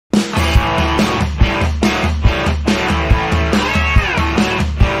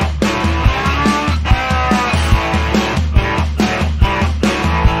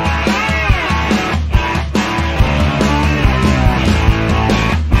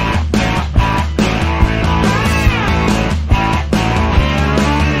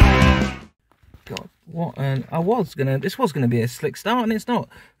And this was gonna be a slick start, and it's not.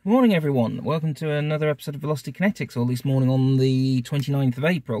 Good morning, everyone. Welcome to another episode of Velocity Kinetics, or this morning on the 29th of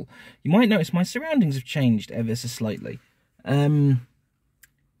April. You might notice my surroundings have changed ever so slightly. It's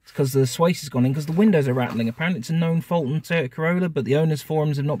because the Swace has gone in, because the windows are rattling. Apparently it's a known fault in Toyota Corolla, but the owners'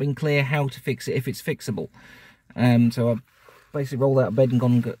 forums have not been clear how to fix it, if it's fixable. So I've basically rolled out of bed and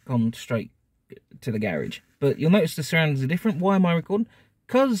gone straight to the garage. But you'll notice the surroundings are different. Why am I recording?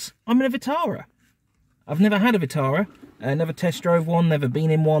 Because I'm in a Vitara. I've never had a Vitara, never test drove one, never been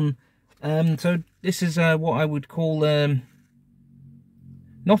in one. So this is what I would call not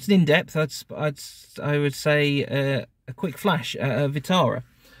an in-depth. I would say a quick flash at a Vitara.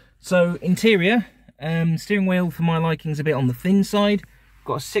 So interior, steering wheel for my liking is a bit on the thin side.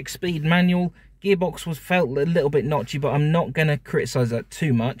 Got a 6-speed manual. Gearbox felt a little bit notchy, but I'm not going to criticise that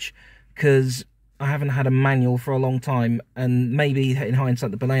too much because I haven't had a manual for a long time, and maybe in hindsight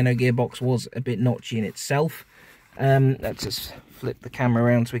the Baleno gearbox was a bit notchy in itself. Let's just flip the camera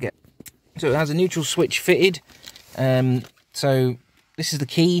around so it has a neutral switch fitted. So this is the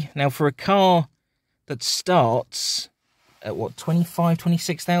key. Now for a car that starts at what,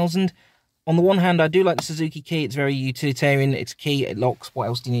 26,000? On the one hand, I do like the Suzuki key. It's very utilitarian. It's a key, it locks. What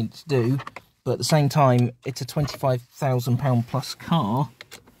else do you need to do? But at the same time, it's a £25,000 plus car.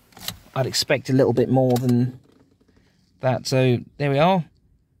 I'd expect a little bit more than that. So there we are.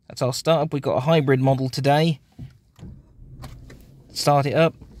 That's our startup. We've got a hybrid model today. Start it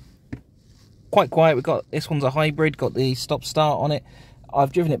up. Quite quiet. We've got, this one's a hybrid, got the stop start on it.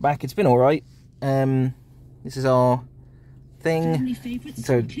 I've driven it back, it's been alright. This is our thing.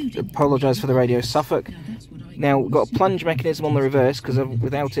 So apologise for the radio Suffolk. Now we've got a plunge mechanism on the reverse, because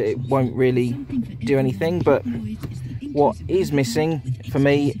without it, it won't really do anything. But what is missing for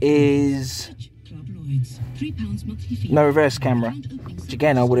me is no reverse camera, which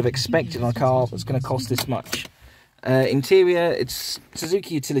again I would have expected on a car that's going to cost this much. Interior, it's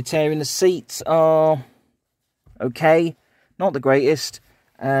Suzuki utilitarian. The seats are okay, not the greatest.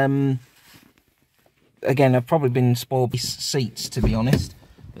 Again, I've probably been spoiled with seats, to be honest,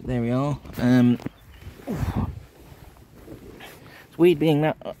 but there we are. It's weird being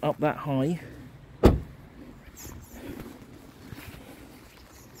up that high.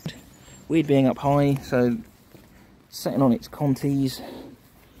 Weird being up high, so setting on its Contis.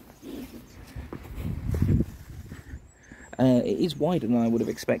 It is wider than I would have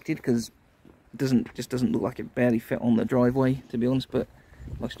expected, because it just doesn't look like it barely fit on the driveway, to be honest. But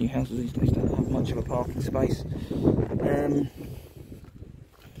most new houses these days don't have much of a parking space.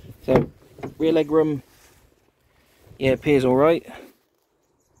 So rear leg room, yeah, appears all right.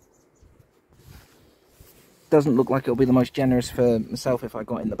 Doesn't look like it'll be the most generous for myself if I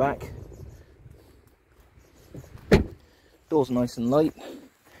got in the back. Doors nice and light.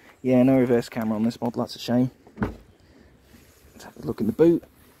 Yeah, no reverse camera on this model, that's a shame. Let's have a look in the boot.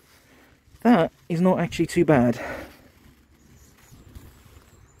 That is not actually too bad.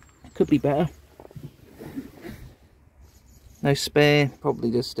 Could be better. No spare,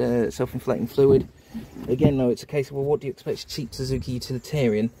 probably just self-inflating fluid. Again, no, it's a case of, well, what do you expect? Cheap Suzuki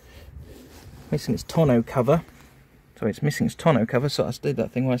utilitarian. Missing its tonneau cover. Sorry, it's missing its tonneau cover, so I did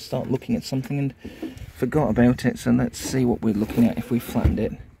that thing where I start looking at something and forgot about it. So let's see what we're looking at if we flattened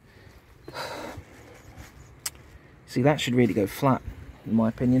it. See, that should really go flat, in my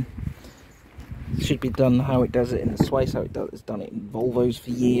opinion. It should be done how it does it in the Swace, how it's done it in Volvos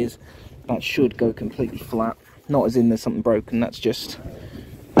for years. That should go completely flat. Not as in there's something broken, that's just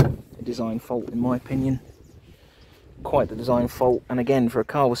a design fault, in my opinion. Quite the design fault. And again, for a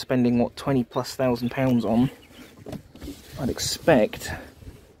car we're spending, what, £20,000+ on, I'd expect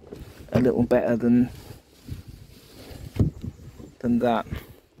a little better than that.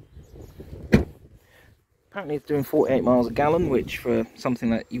 Apparently it's doing 48 miles a gallon, which for something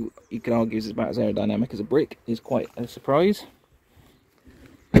that you could argue is about as aerodynamic as a brick is quite a surprise.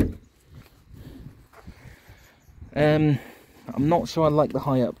 I'm not sure I like the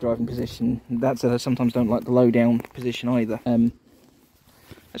high up driving position. That's I sometimes don't like the low down position either.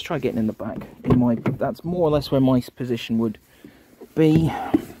 Let's try getting in the back. That's more or less where my position would be.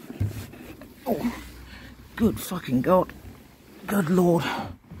 Oh, good fucking God. Good Lord.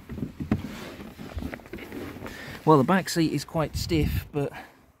 Well, the back seat is quite stiff, but I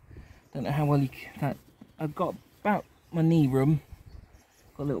don't know how well I've got about my knee room.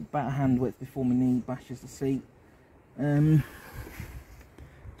 Got a little better hand width before my knee bashes the seat.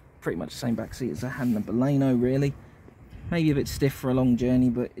 Pretty much the same back seat as I had in the Baleno, really. Maybe a bit stiff for a long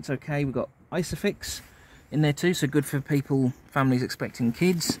journey, but it's okay. We've got Isofix in there too, so good for people, families expecting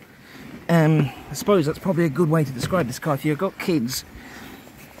kids. I suppose that's probably a good way to describe this car. If you've got kids,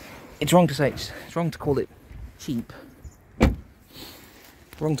 it's wrong to say it's wrong to call it cheap.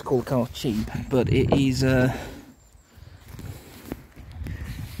 Wrong to call the car cheap, but it is it's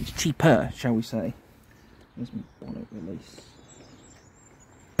cheaper, shall we say. There's my bonnet release.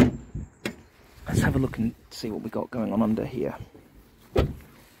 Let's have a look and see what we got going on under here.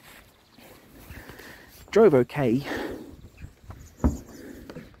 Drove okay.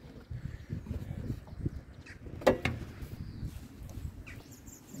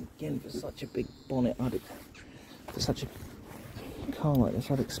 Again, for such a big bonnet, for such a car like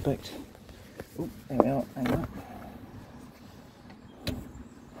this, I'd expect. Oh, there we are. Hang on.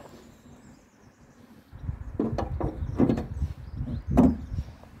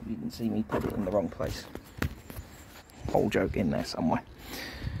 You didn't see me put it in the wrong place. Whole joke in there somewhere.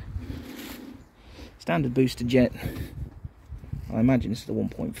 Standard booster jet. I imagine it's the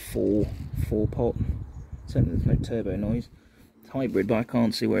 1.4 pot. Certainly there's no turbo noise. It's hybrid, but I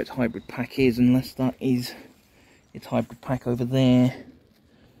can't see where its hybrid pack is unless that is its hybrid pack over there.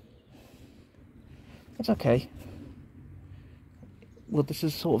 That's okay. Well, this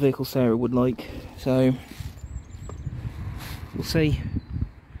is the sort of vehicle Sarah would like, so we'll see.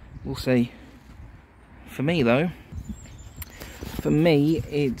 We'll see. For me though,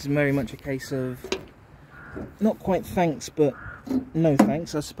 it's very much a case of not quite thanks, but no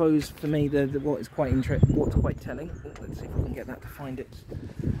thanks. I suppose for me, what's quite telling. Oh, let's see if we can get that to find it.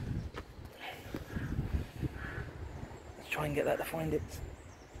 Let's try and get that to find it.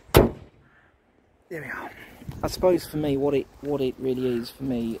 There we are. I suppose for me, what it really is for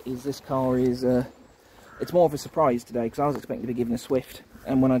me is this car is it's more of a surprise today, because I was expecting to be given a Swift,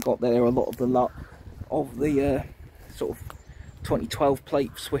 and when I got there, a lot of the sort of 2012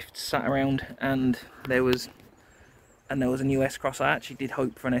 plate Swift sat around, and there was a new S-Cross. I actually did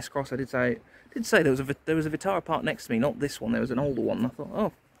hope for an S-Cross. I did say there was a Vitara part next to me, not this one. There was an older one. I thought,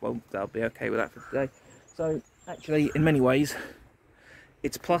 oh well, that'll be okay with that for today. So actually, in many ways,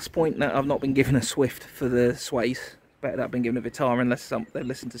 it's a plus point that I've not been given a Swift for the Swace. Better that I've been given a Vitara, unless they've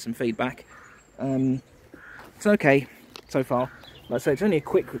listened to some feedback. It's okay so far. Like I say, it's only a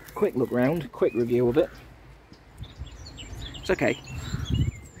quick look round, quick review of it. It's okay.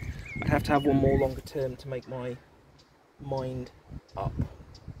 I'd have to have one more longer term to make my mind up.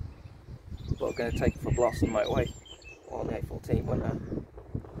 But I'm going to take it for a blast on the motorway on the A14, won't I?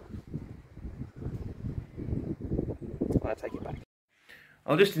 I'll take it back.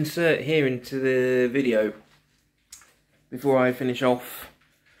 I'll just insert here into the video before I finish off.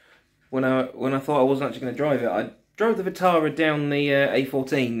 When I thought I wasn't actually going to drive it, I drove the Vitara down the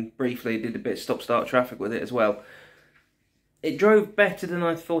A14 briefly. Did a bit of stop-start traffic with it as well. It drove better than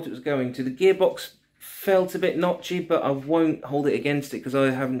I thought it was going to. The gearbox felt a bit notchy, but I won't hold it against it because I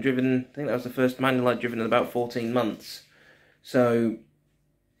haven't driven. I think that was the first manual I'd driven in about 14 months. So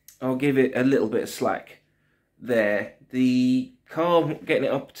I'll give it a little bit of slack there. The car, getting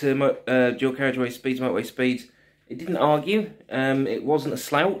it up to dual carriageway speeds, motorway speeds, it didn't argue. It wasn't a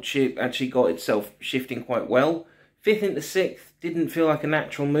slouch. It actually got itself shifting quite well. 5th into 6th didn't feel like a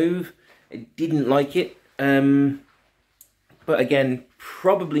natural move. It didn't like it. But again,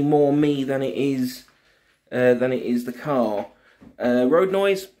 probably more me than it is the car. Road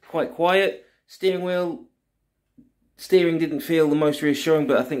noise, quite quiet. Steering didn't feel the most reassuring,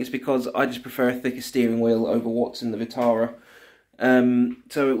 but I think it's because I just prefer a thicker steering wheel over what's in the Vitara.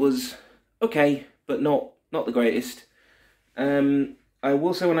 So it was okay, but not the greatest. I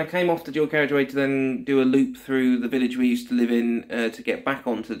will say, when I came off the dual carriageway to then do a loop through the village we used to live in to get back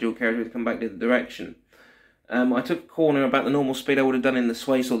onto the dual carriageway to come back the other direction, I took a corner about the normal speed I would have done in the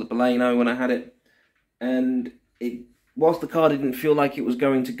Swace or the Baleno when I had it, and whilst the car didn't feel like it was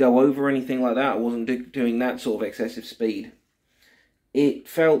going to go over or anything like that, I wasn't doing that sort of excessive speed. It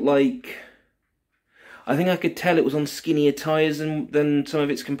felt like, I think I could tell it was on skinnier tyres than some of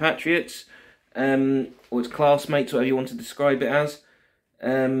its compatriots, or its classmates, whatever you want to describe it as.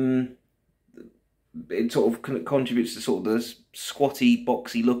 It sort of contributes to sort of the squatty,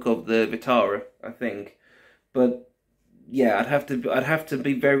 boxy look of the Vitara, I think. But yeah, I'd have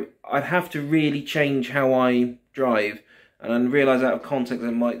to really change how I drive, and I realise out of context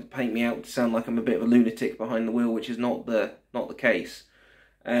it might paint me out to sound like I'm a bit of a lunatic behind the wheel, which is not the case.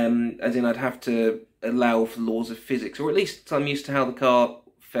 As in, I'd have to allow for laws of physics, or at least I'm used to how the car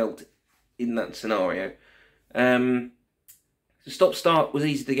felt in that scenario. The stop-start was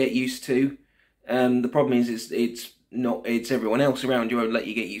easy to get used to. The problem is it's everyone else around you won't let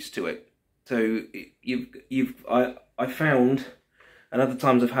you get used to it. So I found, and other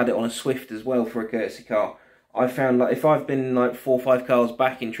times I've had it on a Swift as well for a courtesy car, I found like if I've been like 4 or 5 cars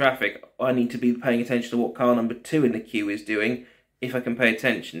back in traffic, I need to be paying attention to what car number 2 in the queue is doing if I can pay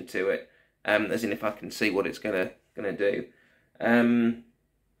attention to it. as in if I can see what it's gonna do.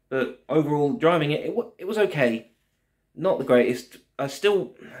 But overall, driving it was okay, not the greatest. I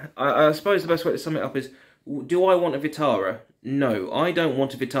suppose the best way to sum it up is, do I want a Vitara? No, I don't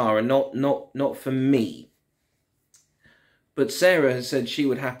want a Vitara. Not for me. But Sarah has said she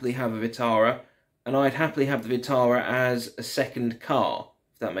would happily have a Vitara, and I'd happily have the Vitara as a second car,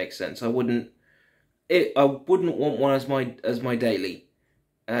 if that makes sense. I wouldn't want one as my daily.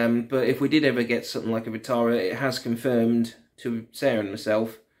 But if we did ever get something like a Vitara, it has confirmed to Sarah and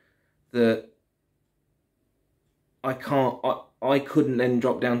myself that I couldn't then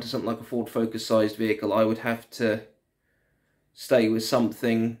drop down to something like a Ford Focus sized vehicle. I would have to stay with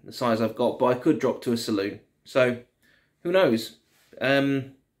something the size I've got, but I could drop to a saloon. So who knows?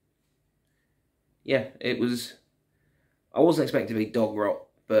 Yeah, I wasn't expecting to be dog rot,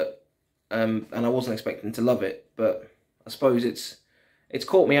 but and I wasn't expecting to love it, but I suppose it's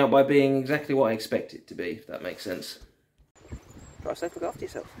caught me out by being exactly what I expect it to be, if that makes sense. Try safe, look after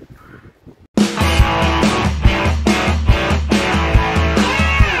yourself.